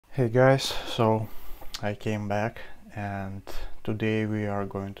Hey guys, so I came back and today we are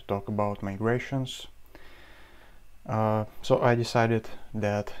going to talk about migrations. So I decided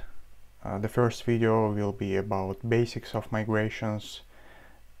that the first video will be about basics of migrations,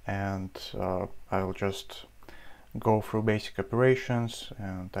 and I'll just go through basic operations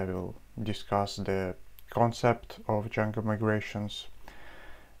and I will discuss the concept of Django migrations,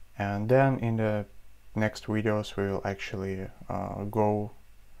 and then in the next videos we will actually go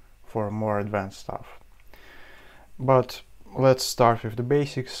for more advanced stuff. But let's start with the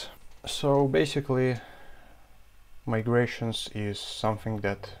basics. So basically, migrations is something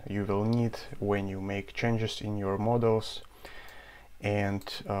that you will need when you make changes in your models, and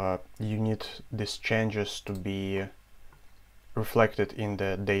you need these changes to be reflected in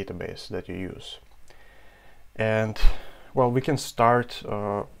the database that you use. And well, we can start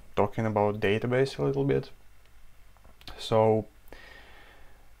talking about database a little bit. So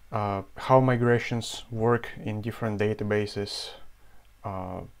how migrations work in different databases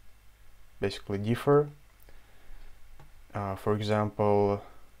basically differ. For example,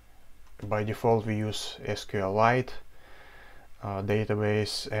 by default we use SQLite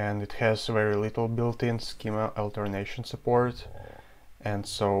database, and it has very little built-in schema alternation support, and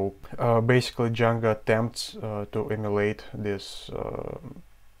so basically Django attempts to emulate this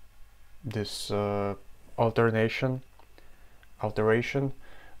alteration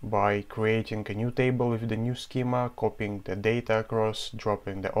by creating a new table with the new schema, copying the data across,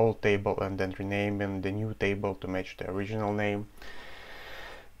 dropping the old table, and then renaming the new table to match the original name.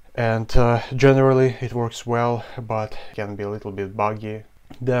 And generally it works well, but can be a little bit buggy.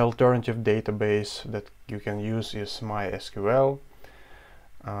 The alternative database that you can use is MySQL,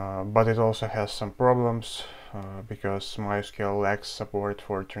 but it also has some problems because MySQL lacks support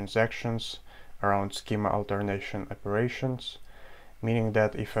for transactions around schema alternation operations, meaning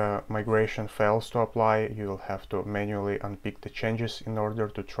that if a migration fails to apply, you will have to manually unpick the changes in order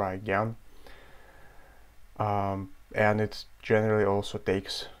to try again. And it generally also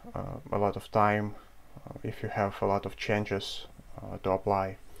takes a lot of time if you have a lot of changes to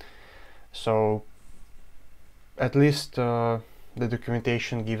apply. So at least the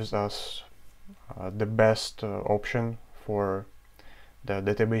documentation gives us the best option for the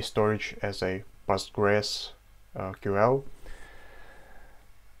database storage as a PostgreSQL.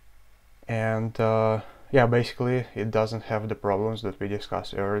 And yeah, basically it doesn't have the problems that we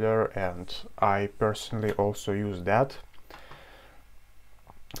discussed earlier, and I personally also use that.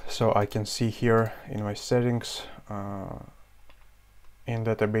 So I can see here in my settings in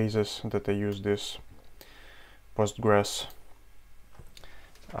databases that I use this Postgres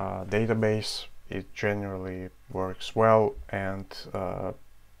database. It generally works well, and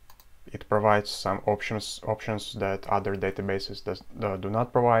it provides some options that other databases do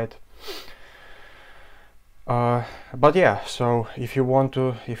not provide. But yeah, so if you want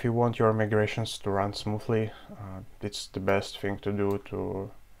your migrations to run smoothly, it's the best thing to do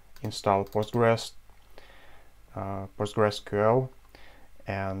to install PostgreSQL,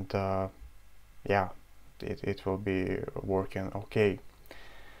 and yeah, it will be working okay.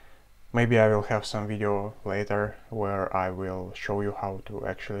 Maybe I will have some video later where I will show you how to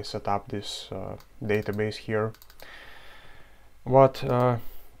actually set up this database here. But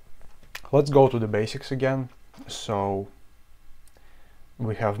let's go to the basics again. So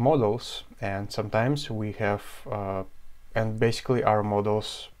we have models, and sometimes we have and basically our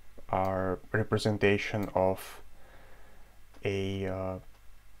models are representation of a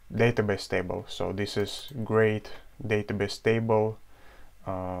database table. So this is great database table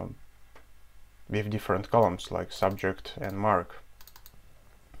with different columns like subject and mark.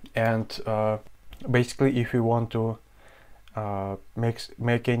 And basically if we want to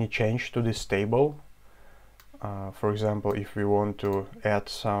make any change to this table, for example, if we want to add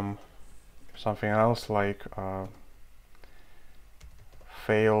something else like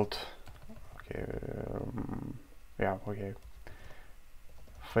failed,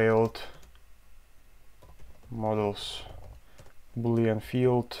 failed models boolean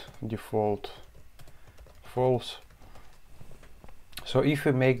field default false. So if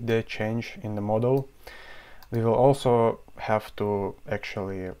we make the change in the model, we will also have to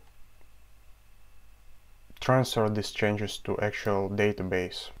actually transfer these changes to actual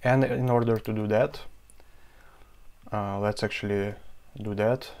database. And in order to do that, let's actually do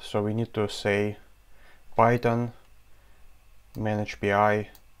that. So we need to say Python manage PI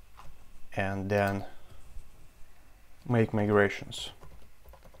and then make migrations.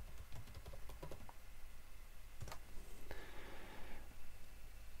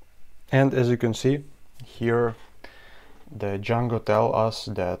 And as you can see here, the Django tell us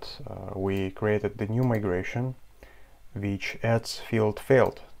that we created the new migration which adds field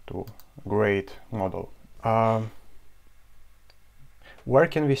failed to grade model. Where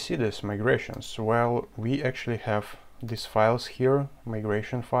can we see these migrations? Well, we actually have these files here,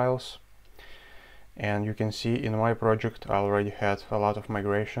 migration files, and you can see in my project I already had a lot of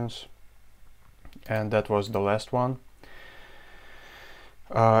migrations, and that was the last one.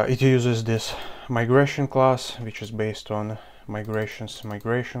 It uses this migration class, which is based on migrations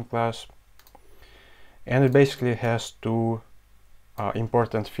migration class, and it basically has two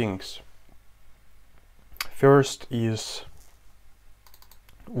important things. First is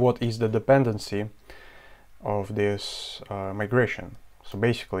what is the dependency of this migration. So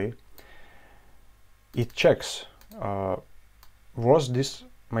basically it checks was this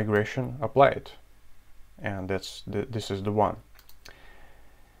migration applied, and this is the one.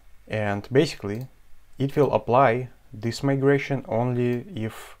 And basically it will apply this migration only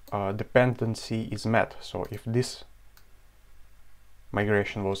if dependency is met, so if this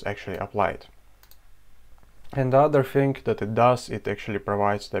migration was actually applied. And the other thing that it does, it actually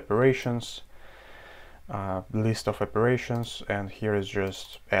provides the operations, list of operations, and here is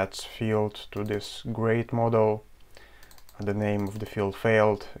just adds field to this grade model, the name of the field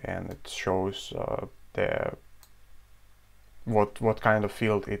failed, and it shows what kind of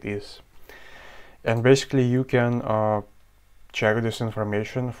field it is. And basically you can check this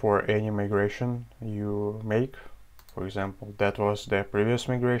information for any migration you make. For example, that was the previous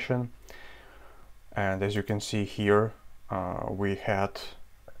migration, and as you can see here, we had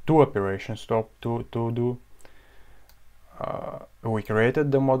two operations to do. We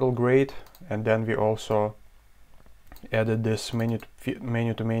created the model grade, and then we also added this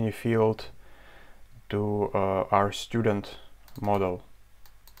many-to-many field to our student model.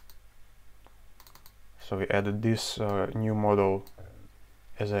 So we added this new model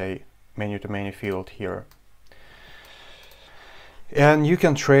as a many-to-many field here. And you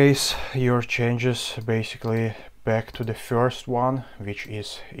can trace your changes basically back to the first one, which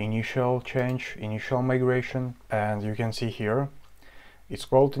is initial change, initial migration. And you can see here it's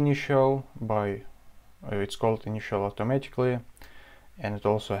called initial automatically, and it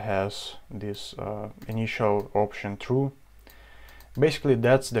also has this initial option true. Basically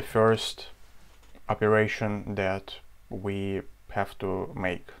that's the first operation that we have to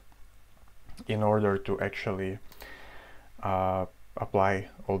make in order to actually apply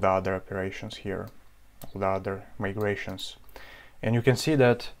all the other operations here, all the other migrations. And you can see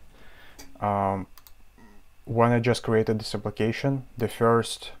that when I just created this application, the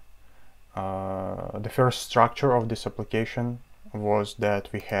first structure of this application was that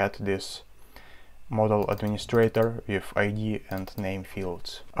we had this model administrator with ID and name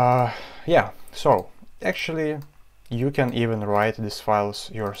fields. Yeah, so actually you can even write these files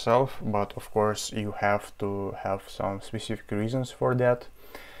yourself, but of course you have to have some specific reasons for that,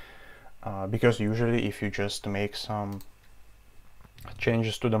 because usually if you just make some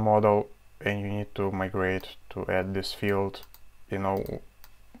changes to the model and you need to migrate to add this field, you know,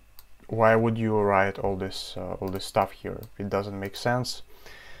 why would you write all this stuff here? It doesn't make sense.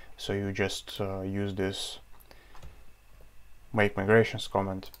 So you just use this makemigrations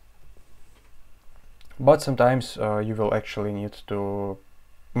command. But sometimes you will actually need to,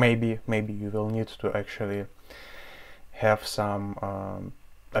 maybe you will need to actually have some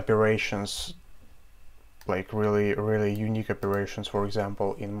operations, like really unique operations. For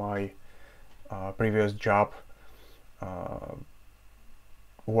example, in my previous job,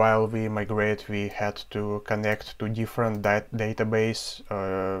 while we migrate, we had to connect to different database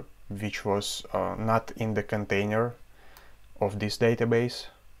which was not in the container of this database.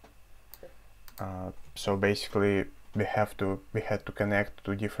 So basically we had to connect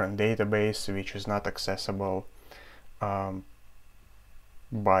to different database which is not accessible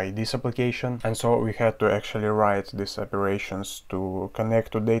by this application, and so we had to actually write these operations to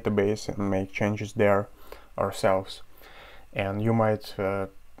connect to database and make changes there ourselves. And you might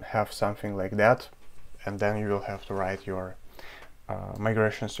have something like that, and then you will have to write your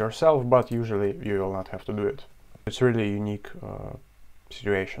migrations yourself, but usually you will not have to do it. It's really unique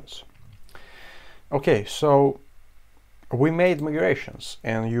situations. Okay, so we made migrations,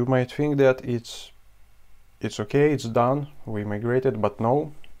 and you might think that it's okay, it's done, we migrated, but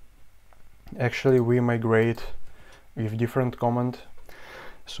no. Actually we migrate with different command.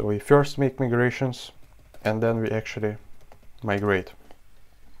 So we first make migrations and then we actually migrate.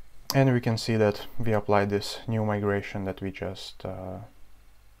 And we can see that we apply this new migration that we just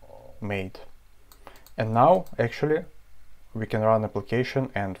made. And now actually we can run application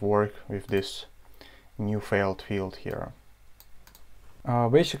and work with this new failed field here.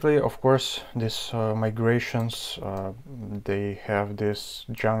 Basically, of course, these migrations, they have this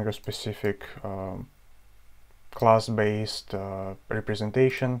Django specific class-based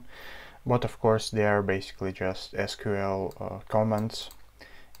representation, but of course they are basically just SQL commands,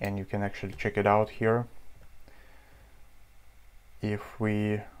 and you can actually check it out here. If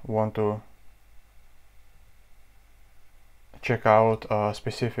we want to check out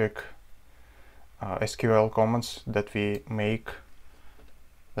specific SQL commands that we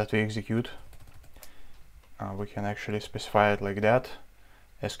execute, we can actually specify it like that: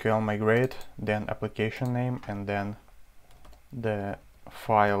 sqlmigrate, then application name, and then the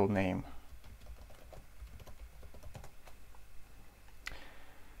file name.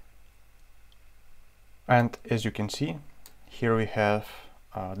 And as you can see, here we have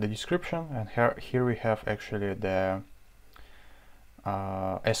the description, and here we have actually the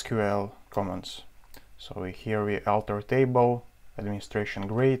SQL commands. So here we alter table, administration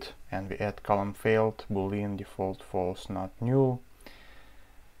grade, and we add column failed, boolean, default, false, not null,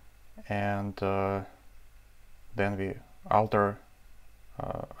 and then we alter,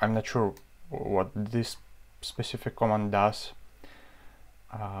 I'm not sure what this specific command does,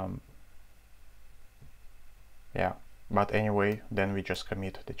 yeah, but anyway, then we just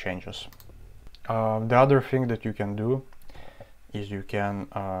commit the changes. The other thing that you can do is you can,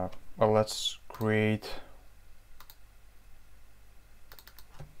 well, let's create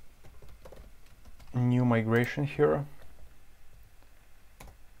new migration here,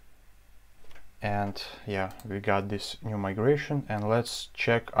 and yeah, we got this new migration, and let's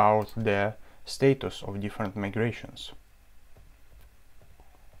check out the status of different migrations.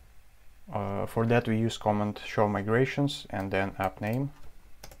 For that we use command showmigrations and then app name,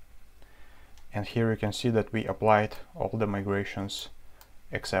 and here you can see that we applied all the migrations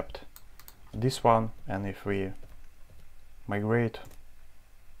except this one, and if we migrate,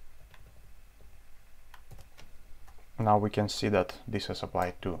 now we can see that this is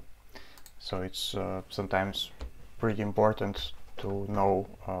applied too. So it's sometimes pretty important to know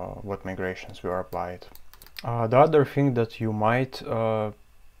what migrations were applied. The other thing that you might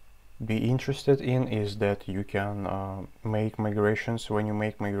be interested in is that you can make migrations. When you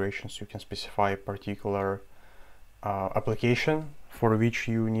make migrations, you can specify a particular application for which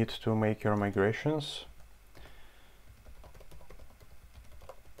you need to make your migrations.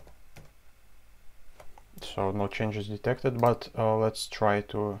 So no changes detected, but let's try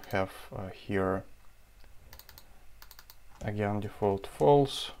to have here again default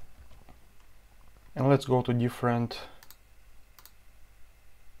false, and let's go to different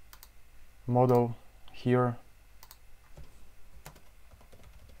model here,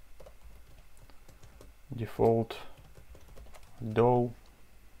 default DO,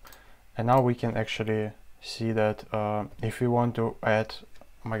 and now we can actually see that if we want to add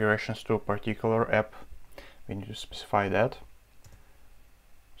migrations to a particular app, we need to specify that.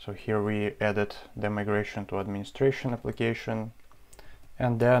 So here we added the migration to administration application,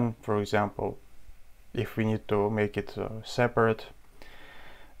 and then, for example, if we need to make it separate,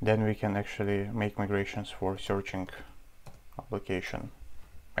 then we can actually make migrations for searching application,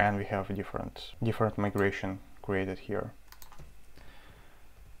 and we have different migration created here.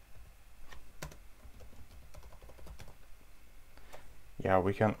 Yeah,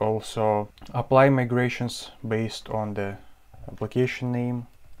 we can also apply migrations based on the application name,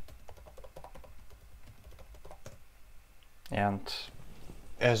 and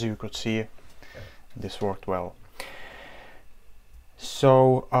as you could see, this worked well.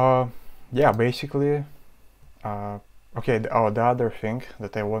 So yeah, basically okay, the other thing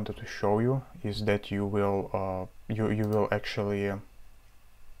that I wanted to show you is that you will actually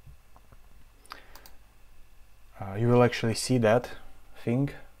see that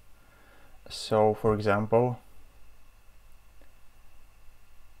thing. So for example,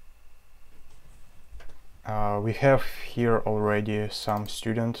 we have here already some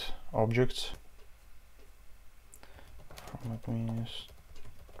student objects from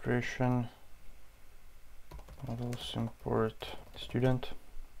administration models, import student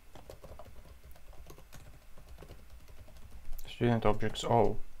objects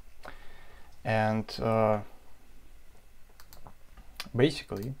all, and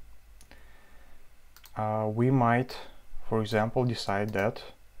basically we might, for example, decide that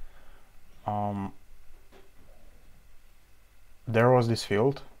there was this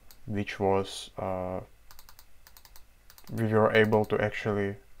field which was we were able to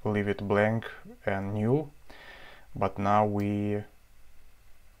actually leave it blank and null, but now we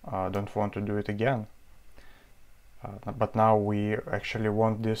don't want to do it again, but now we actually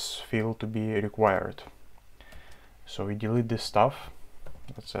want this field to be required. So we delete this stuff,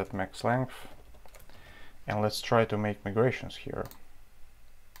 let's add max length, and let's try to make migrations here.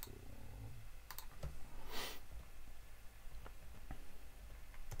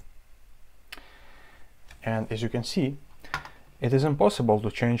 And as you can see, it is impossible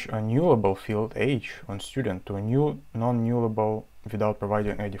to change a nullable field age on student to a new non-nullable without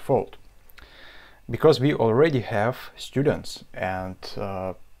providing a default, because we already have students, and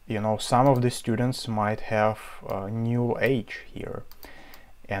you know, some of the students might have null age here,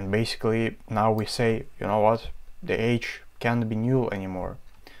 and basically now we say, you know what, the age can't be null anymore,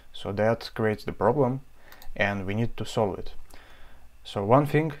 so that creates the problem and we need to solve it. So one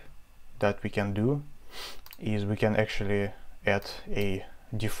thing that we can do is we can actually add a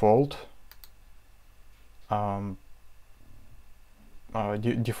default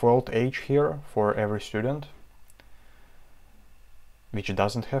default age here for every student which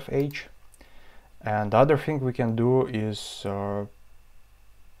doesn't have age. And the other thing we can do is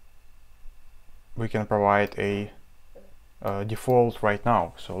we can provide a default right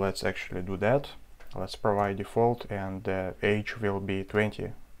now. So let's actually do that. Let's provide default, and the age will be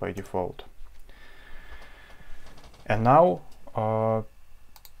 20 by default. And now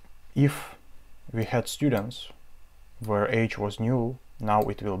if we had students where age was null, now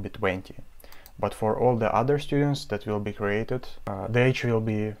it will be 20. But for all the other students that will be created, the age will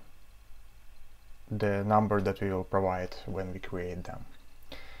be the number that we will provide when we create them.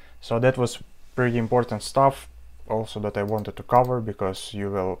 So that was pretty important stuff also that I wanted to cover, because you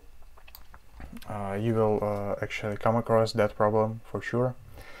will actually come across that problem for sure.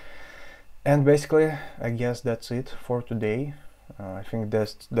 And basically, I guess that's it for today. I think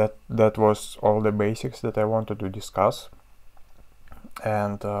that was all the basics that I wanted to discuss.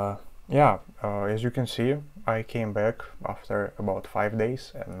 And yeah, as you can see, I came back after about 5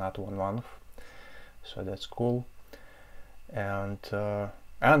 days and not 1 month, so that's cool. And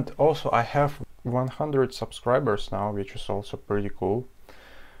also I have 100 subscribers now, which is also pretty cool.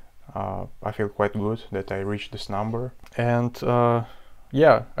 I feel quite good that I reached this number. And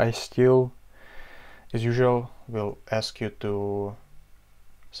yeah, I still, as usual, will ask you to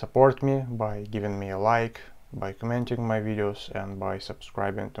support me by giving me a like, by commenting my videos, and by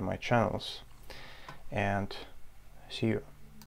subscribing to my channels. And see you.